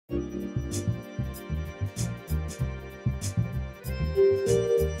Human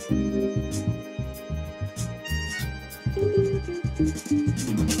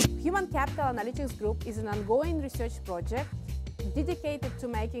Capital Analytics Group is an ongoing research project dedicated to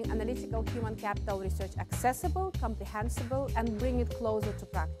making analytical human capital research accessible, comprehensible, and bring it closer to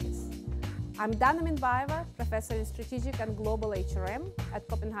practice. I'm Minbaeva, professor in strategic and global HRM at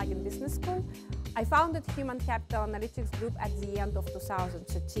Copenhagen Business School. I founded Human Capital Analytics Group at the end of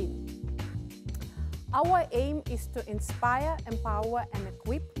 2013. Our aim is to inspire, empower, and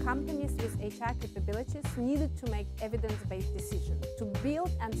equip companies with HR capabilities needed to make evidence-based decisions, to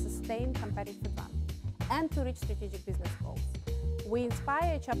build and sustain competitive advantage, and to reach strategic business goals. We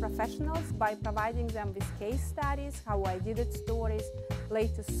inspire HR professionals by providing them with case studies, how I did it stories,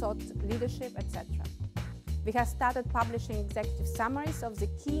 latest thought leadership, etc. We have started publishing executive summaries of the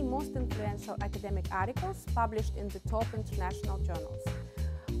key, most influential academic articles published in the top international journals.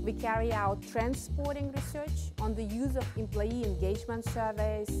 We carry out trend-spotting research on the use of employee engagement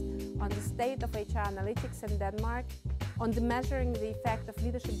surveys, on the state of HR analytics in Denmark, on the measuring the effect of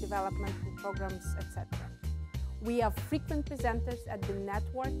leadership development programs, etc. We are frequent presenters at the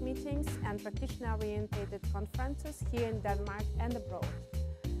network meetings and practitioner-oriented conferences here in Denmark and abroad.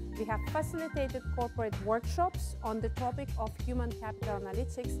 We have facilitated corporate workshops on the topic of human capital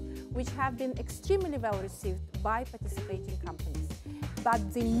analytics, which have been extremely well received by participating companies.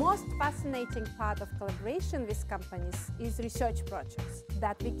 But the most fascinating part of collaboration with companies is research projects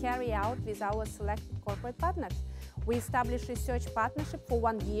that we carry out with our selected corporate partners. We establish research partnership for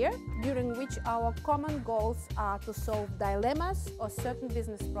 1 year, during which our common goals are to solve dilemmas or certain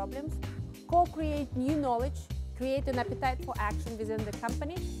business problems, co-create new knowledge, create an appetite for action within the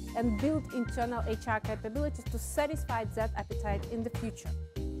company, and build internal HR capabilities to satisfy that appetite in the future.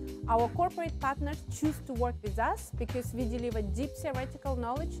 Our corporate partners choose to work with us because we deliver deep theoretical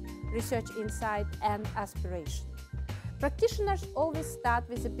knowledge, research insight, and aspiration. Practitioners always start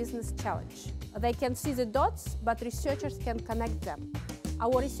with a business challenge. They can see the dots, but researchers can connect them.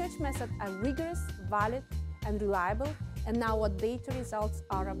 Our research methods are rigorous, valid, and reliable, and our data results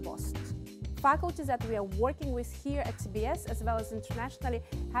are robust. Faculty that we are working with here at CBS, as well as internationally,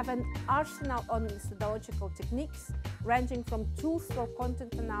 have an arsenal of methodological techniques, ranging from tools for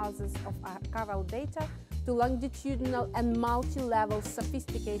content analysis of archival data to longitudinal and multi-level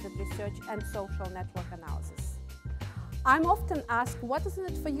sophisticated research and social network analysis. I'm often asked, what is in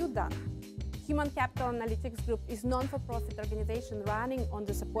it for you, Dan? Human Capital Analytics Group is a non-for-profit organization running on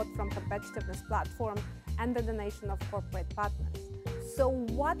the support from Competitiveness platform and the donation of corporate partners. So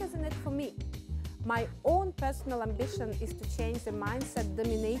what is in it for me? My own personal ambition is to change the mindset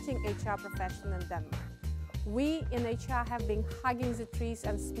dominating HR profession in Denmark. We in HR have been hugging the trees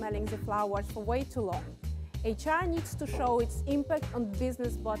and smelling the flowers for way too long. HR needs to show its impact on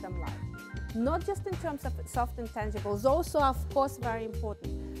business bottom line. Not just in terms of soft intangibles, those are of course very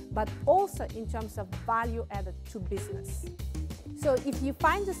important, but also in terms of value added to business. So if you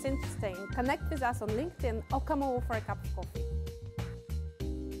find this interesting, connect with us on LinkedIn or come over for a cup of coffee.